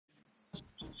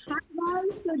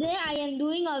Today I am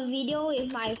doing a video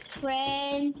with my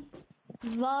friend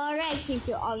Vorex. If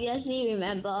you obviously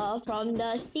remember from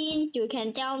the scene, you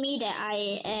can tell me that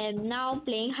I am now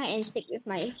playing hide and seek with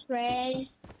my friend.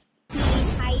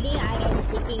 He's hiding, I am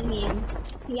seeking him.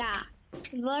 Yeah.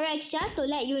 Vorex, just to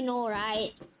let you know, right?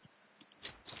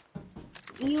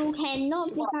 You cannot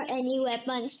pick up any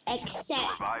weapons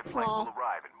except for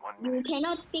you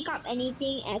cannot pick up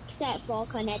anything except for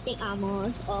kinetic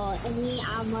armors or any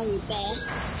armor repair.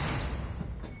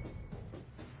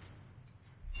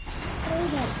 So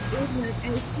that if like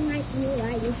I snipe you,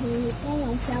 right, you can repair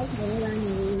yourself and run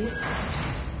away.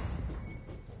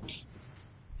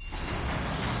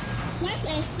 Just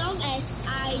as long as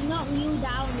I knock you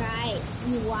down, right,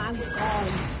 you are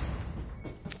gone.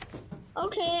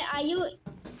 Okay, are you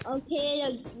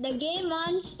okay? The game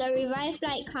once the revive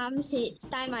flight comes, it's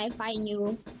time I find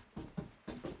you.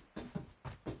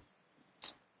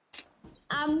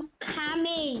 I'm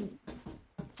coming.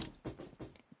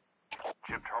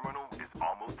 Chip terminal is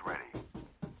almost ready.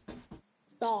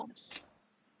 Sauce.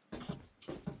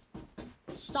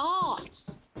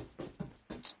 Sauce.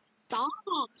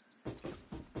 Sauce.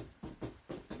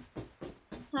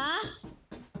 Huh?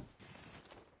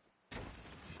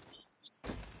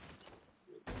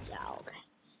 Yeah, okay.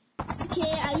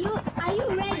 Okay, are you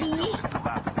ready?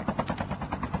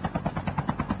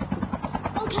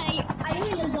 Okay, are you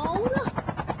in the zone?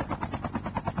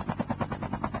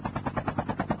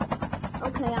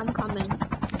 Okay, I'm coming.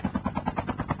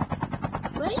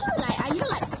 Are you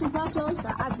like super close to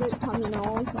upgrade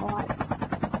terminals or what?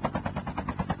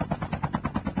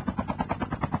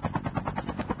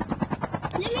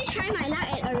 Let me try my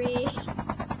luck at array.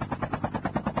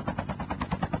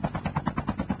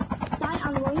 So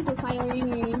I'm going to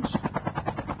firing range.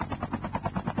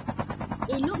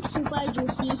 It looks super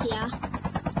juicy here.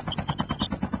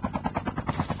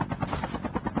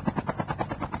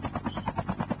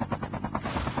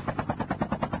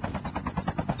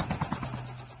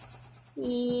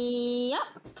 Yup.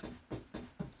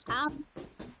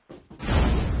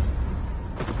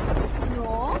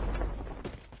 No.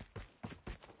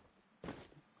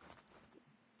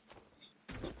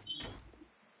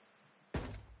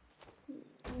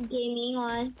 Gaming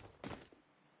on.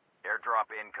 Airdrop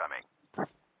incoming.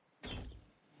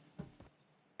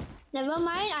 Never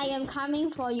mind, I am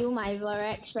coming for you, my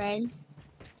Vorex friend.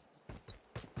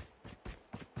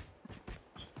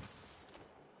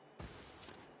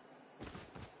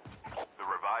 The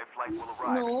revived flight will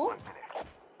arrive No. in 1 minute.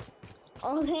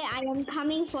 Okay, I am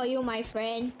coming for you, my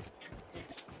friend.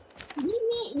 Give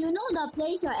me, you know the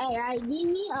place you're at, right? Give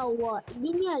me a word.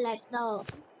 Give me a letter.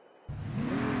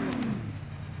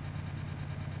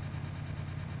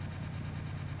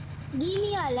 Give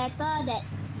me a letter that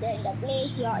the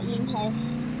place you're in has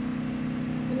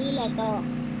any letter.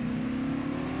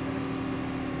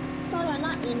 So you're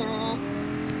not in a...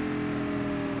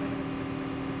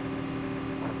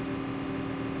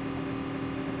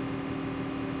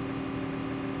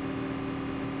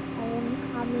 I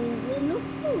am coming. It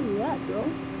looks so weird, bro.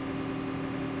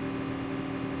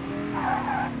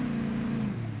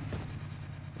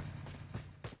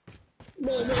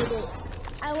 Wait.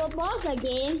 I will pause the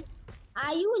game.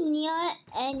 Are you near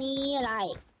any,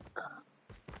 like...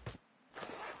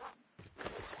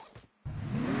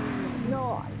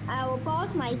 No, I will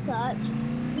pause my search.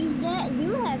 Is there, do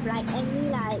you have like any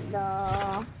like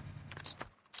the...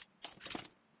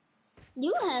 Do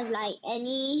you have like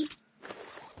any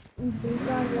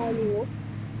beacon near you?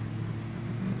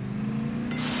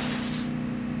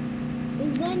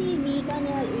 Is there any beacon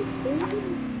near you?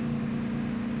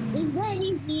 Is there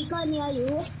any beacon near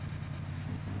you?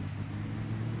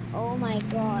 Oh my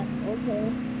god,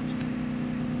 okay.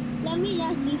 Let me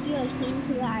just give you a hint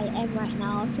where I am right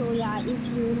now. So yeah, if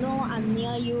you know I'm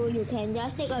near you, you can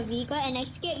just take a vehicle and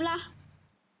escape lah.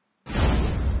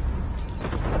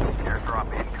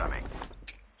 Airdrop incoming.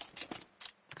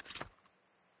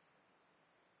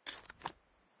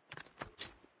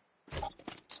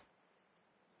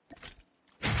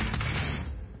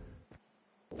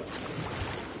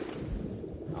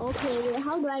 Okay, wait,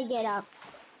 how do I get up?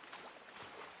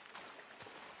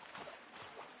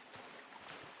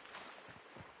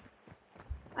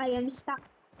 I am stuck.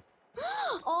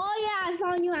 Oh yeah, I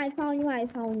found you. I think... Oh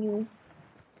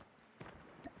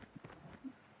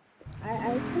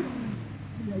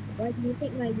my god, you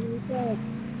take my vehicle.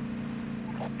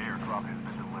 Airdrop has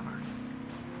been delivered.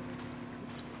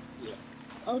 Yeah.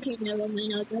 Okay, never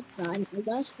mind, I'll just run. I'll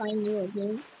just find you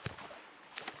again.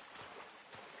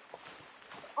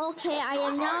 Okay, I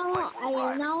am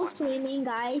now swimming,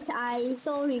 guys. I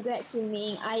so regret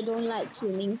swimming. I don't like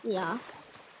swimming here.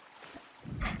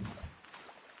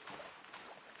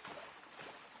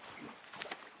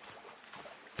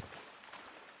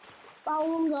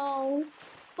 Bozo.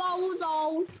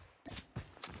 Bozo.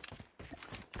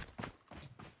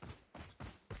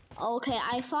 Okay,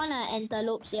 I found an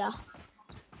antelope here.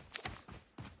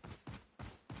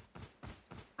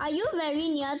 Are you very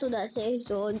near to the safe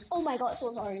zone? Oh my god,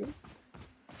 so sorry.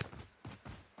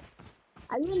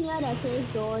 Are you near the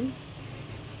safe zone?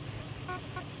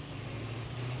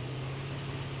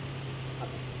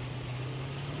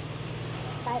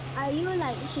 Like, are you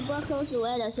like super close to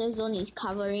where the safe zone is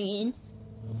covering in?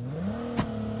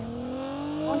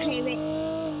 Okay, wait.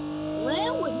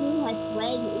 Where would you have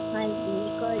where you my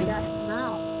vehicle just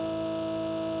now?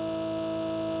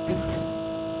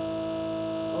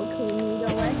 Okay,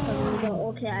 middle, where's the middle?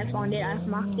 Okay, I found it, I've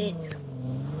marked it.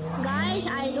 Guys,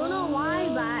 I don't know why,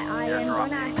 but I am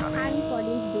gonna hunt for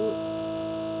this dude.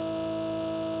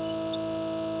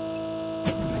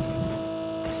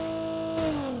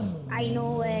 I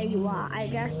know where you are. I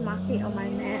just marked it on my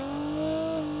map.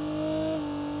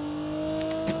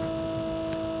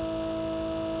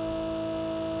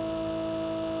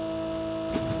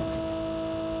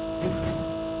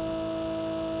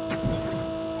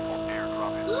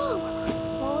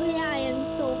 Oh yeah, I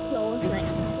am so close, like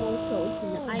so close.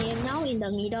 I am now in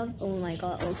the middle. Oh my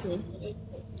god, okay.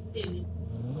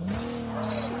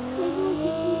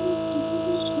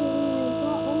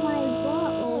 Oh my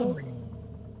god, oh.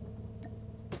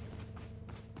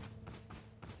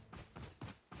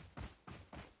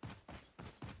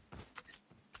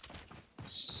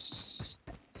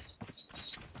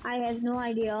 I have no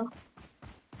idea.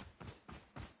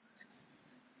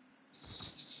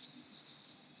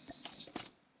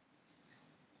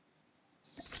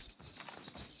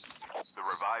 The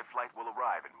revived flight will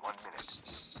arrive in 1 minute.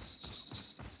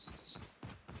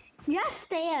 Just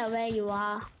stay at where you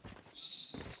are.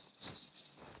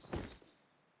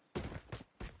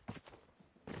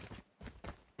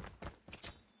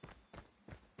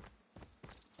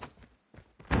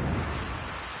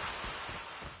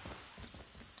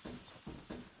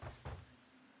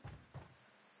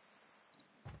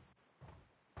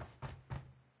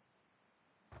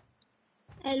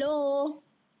 Hello?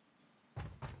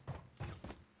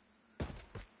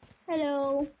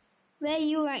 Hello? Where are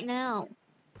you right now?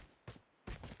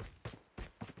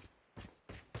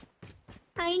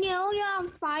 I know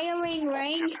you're firing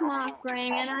range, my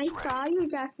friend, and I saw you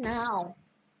just now.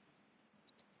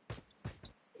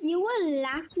 You were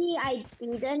lucky I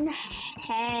didn't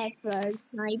have a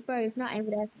sniper, if not I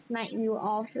would have sniped you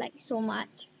off like so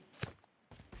much.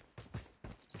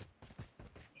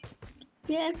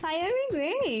 Yeah, firing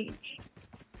range.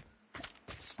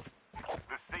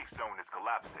 The safe zone is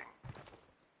collapsing.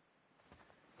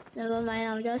 Never mind,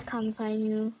 I'll just come find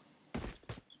you.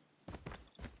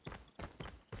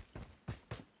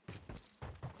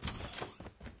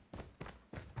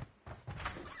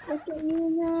 Look at you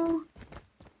now.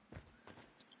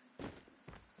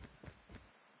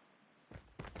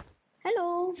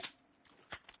 Hello.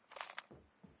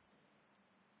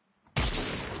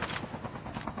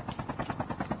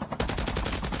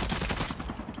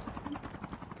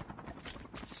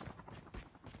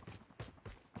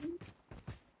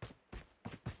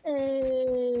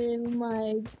 Oh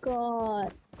my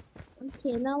god.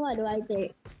 Okay, now what do I do?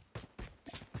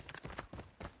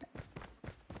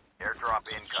 Airdrop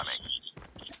incoming.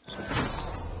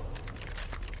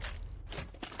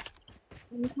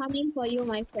 I'm coming for you,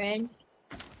 my friend.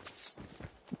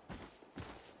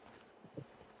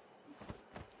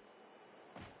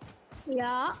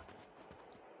 Yeah.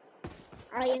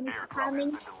 I am Airdrop has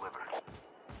coming. been delivered.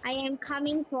 I am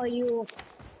coming for you.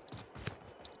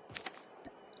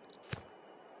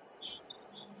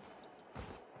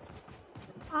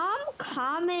 I'm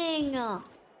coming.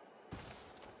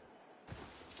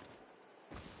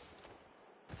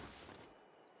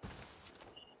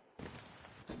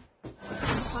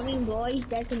 Coming, boys.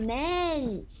 That's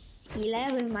immense. He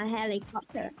left with my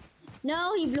helicopter.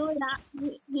 No, he blew it up.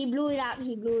 He blew it up.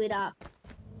 He blew it up.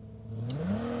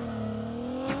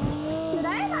 Should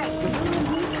I like do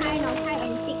this kind of hide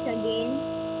and seek again?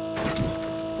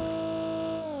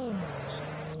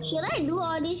 Should I do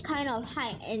all this kind of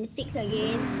hide and seek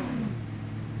again?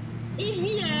 If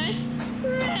yes,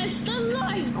 press the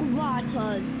like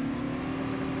button.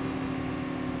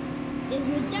 If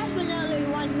you definitely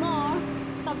want more,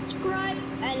 subscribe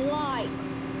and like.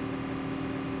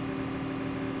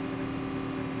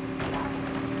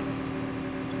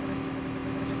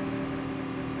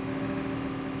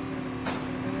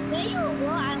 Where you go,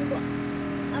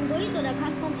 I'm going to the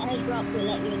custom airdrop to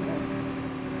let you know.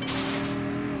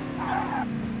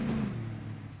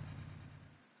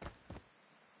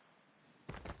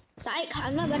 Psych,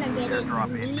 I'm not gonna get it. Airdrop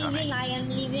I'm incoming. leaving, I am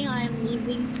leaving, I am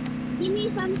leaving. Give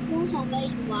me some clues on where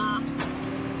you are.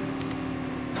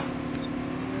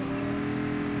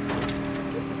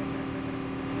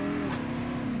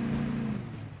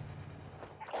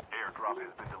 Airdrop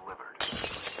has been delivered.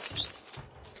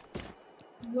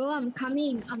 Bro, I'm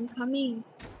coming, I'm coming.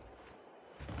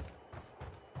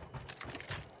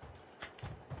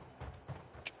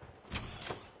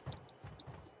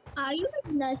 Are you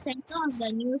in the center of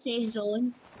the new safe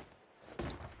zone?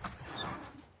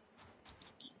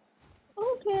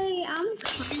 Okay, I'm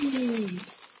coming.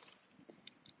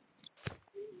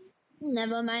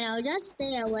 Never mind, I'll just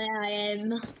stay where I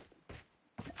am.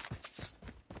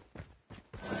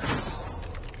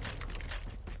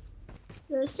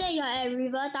 You say you're at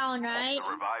Rivertown, right?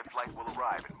 The revived flight will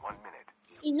arrive in 1 minute.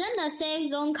 Isn't the safe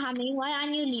zone coming? Why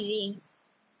aren't you leaving?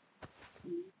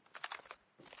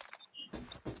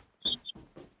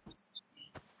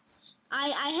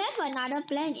 I have another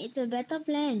plan. It's a better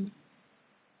plan.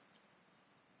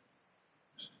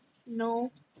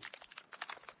 No.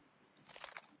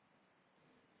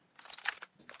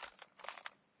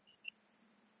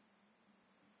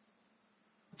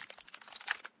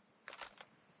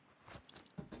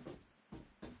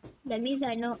 That means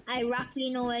I roughly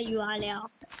know where you are,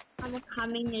 Leo. I'm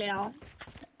coming, Leo.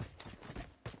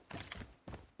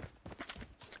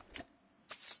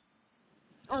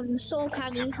 I'm so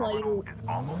coming for you. Is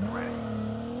almost ready.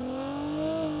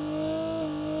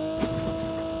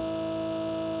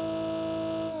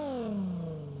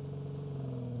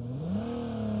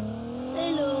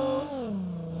 Hello.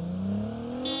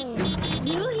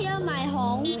 Do you hear my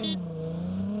honk?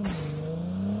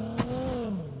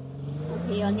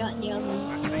 Okay, you're not near me.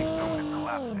 The safe zone is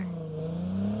collapsing.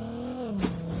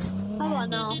 How about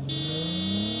now?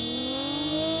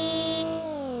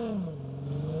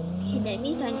 Okay, that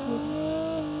means I need.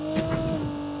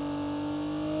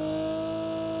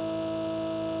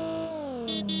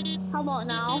 How about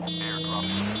now? Airdrop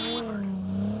has been delivered.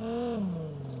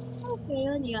 Okay,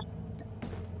 you're near.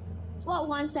 Walk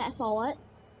one step forward.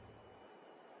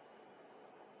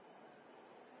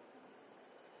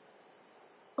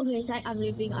 Okay, it's like I'm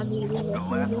leaving. I'm leaving. The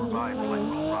last revived flight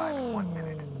will arrive in 1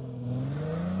 minute.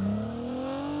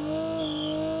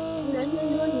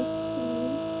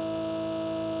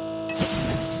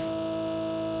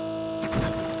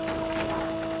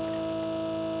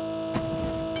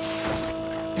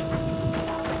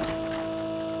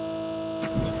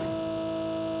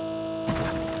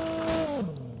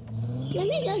 Let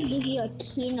me just give you a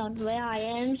hint on where I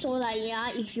am, so like yeah,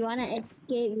 if you wanna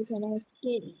escape, you can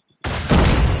escape.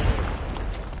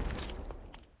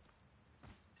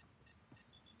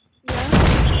 Yeah.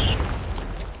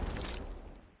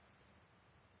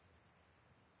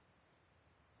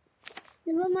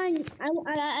 Never mind.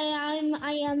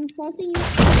 I am forcing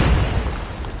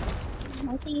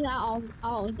you out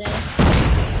of there.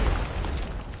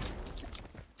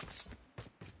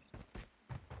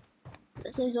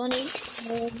 This is only.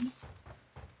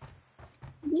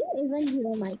 Do you even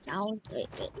hear my sound? Wait.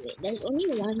 There's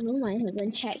only one room I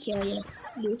haven't checked here yet.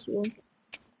 This room.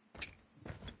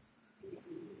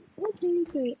 Okay,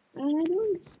 great. I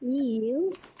don't see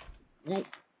you. Like.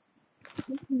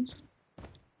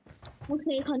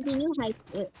 Okay, continue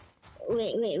hiking.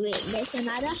 Wait. There's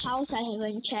another house I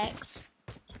haven't checked.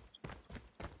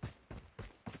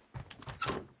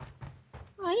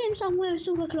 I am somewhere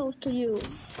super close to you.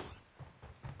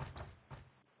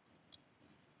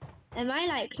 Am I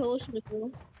like close with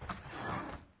you?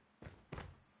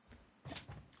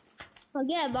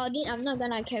 Forget about it, I'm not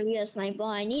gonna carry a sniper.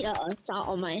 I need a assault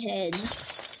on my head.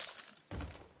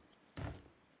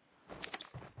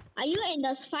 Are you in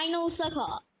the final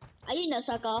circle? Are you in the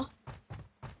circle?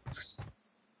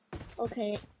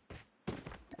 Okay.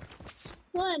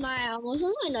 Where am I? I'm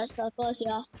also in the circles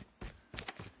here.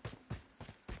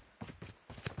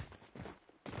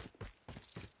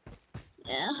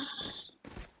 Yeah.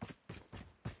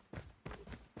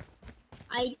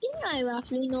 I think I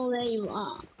roughly know where you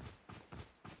are.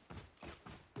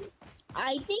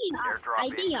 I think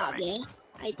you're up there.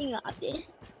 I think you're up there.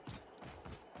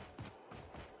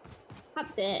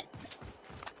 Up there.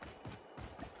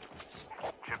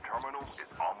 Chip terminal is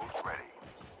almost ready.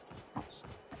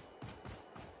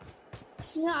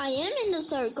 Yeah, I am in the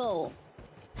circle.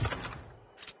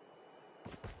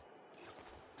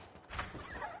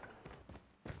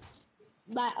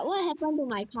 But what happened to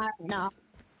my car now?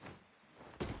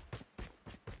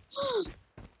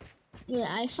 Yeah,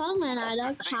 I found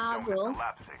another car, bro.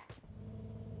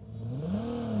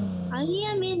 I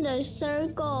am in the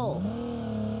circle.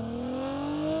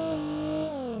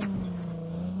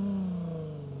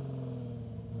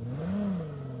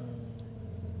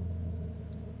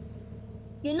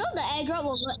 You know the airdrop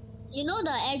over. You know the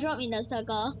airdrop in the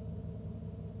circle.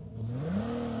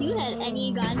 Do you have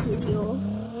any guns with you?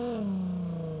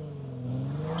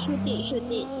 Shoot it, shoot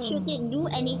it, shoot it. Do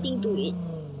anything to it.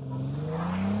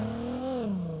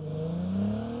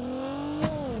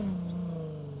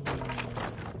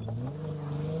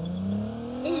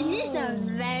 Is this the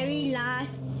very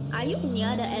last? Are you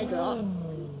near the airdrop?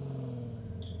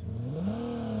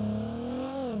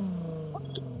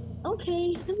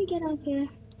 Okay, let me get out here.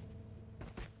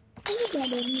 Let me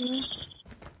get in here.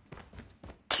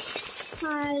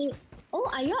 Hi. Oh,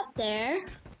 are you up there?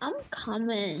 I'm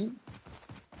coming.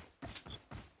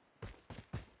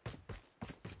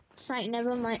 Side,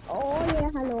 never mind. Oh yeah,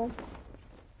 hello.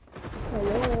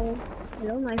 Hello.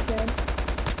 Hello, my friend.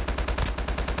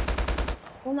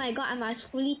 Oh my god, I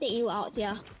must fully take you out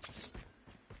here.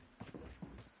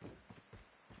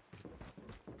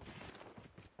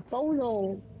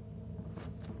 Polo.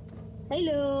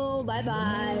 Hello, bye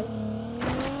bye.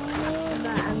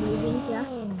 Bye, I'm leaving here.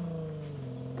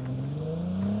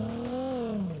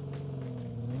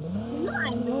 You know I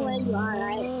know where you are,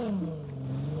 right?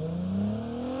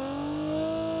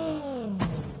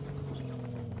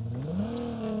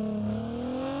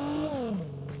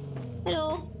 Hello.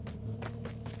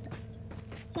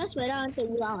 Just whether I want to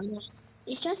take you out or not.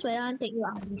 It's just whether I want to take you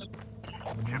out or not.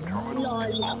 Chip terminal.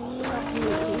 Lol. Lol.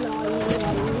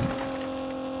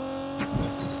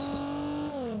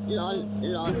 Lol.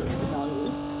 Lol.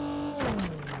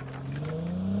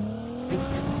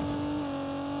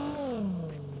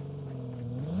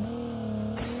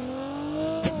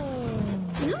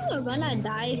 You know you're gonna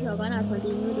die if you're gonna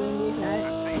continue doing this, right? The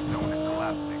safe zone is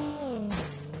collapsing.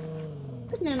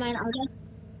 But never mind, I'll just...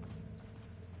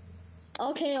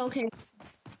 Okay, okay.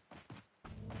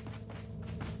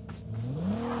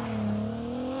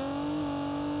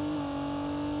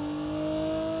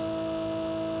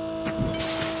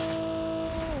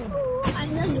 I'm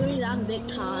just doing that big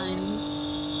time.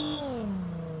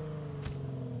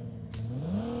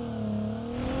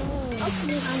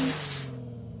 Okay,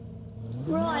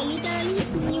 bro, I literally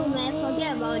see you, man.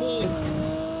 Forget about it.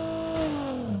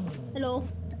 Hello?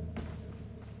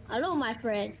 Hello, my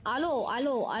friend. Hello,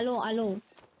 hello, hello, hello.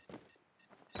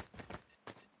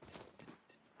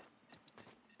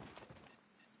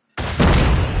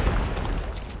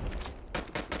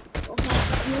 Okay,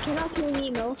 you cannot kill me,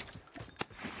 no.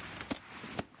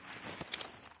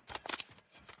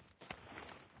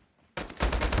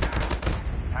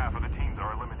 Half of the teams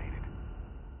are eliminated.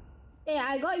 Hey,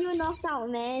 I got you knocked out,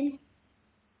 man.